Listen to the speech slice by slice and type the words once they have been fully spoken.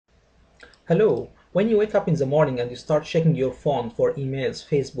Hello. When you wake up in the morning and you start checking your phone for emails,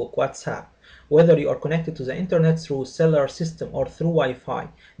 Facebook, WhatsApp, whether you are connected to the internet through cellular system or through Wi-Fi,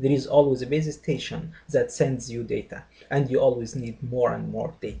 there is always a base station that sends you data, and you always need more and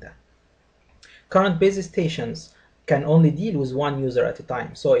more data. Current base stations can only deal with one user at a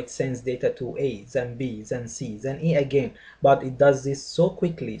time, so it sends data to A, then B, then C, then E again, but it does this so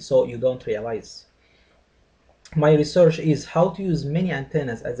quickly so you don't realize. My research is how to use many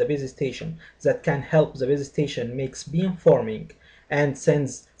antennas at the base station that can help the base station makes beamforming and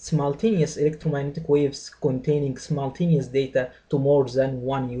sends simultaneous electromagnetic waves containing simultaneous data to more than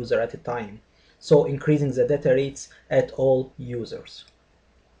one user at a time, so increasing the data rates at all users.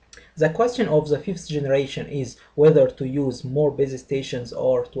 The question of the fifth generation is whether to use more base stations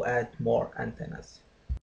or to add more antennas.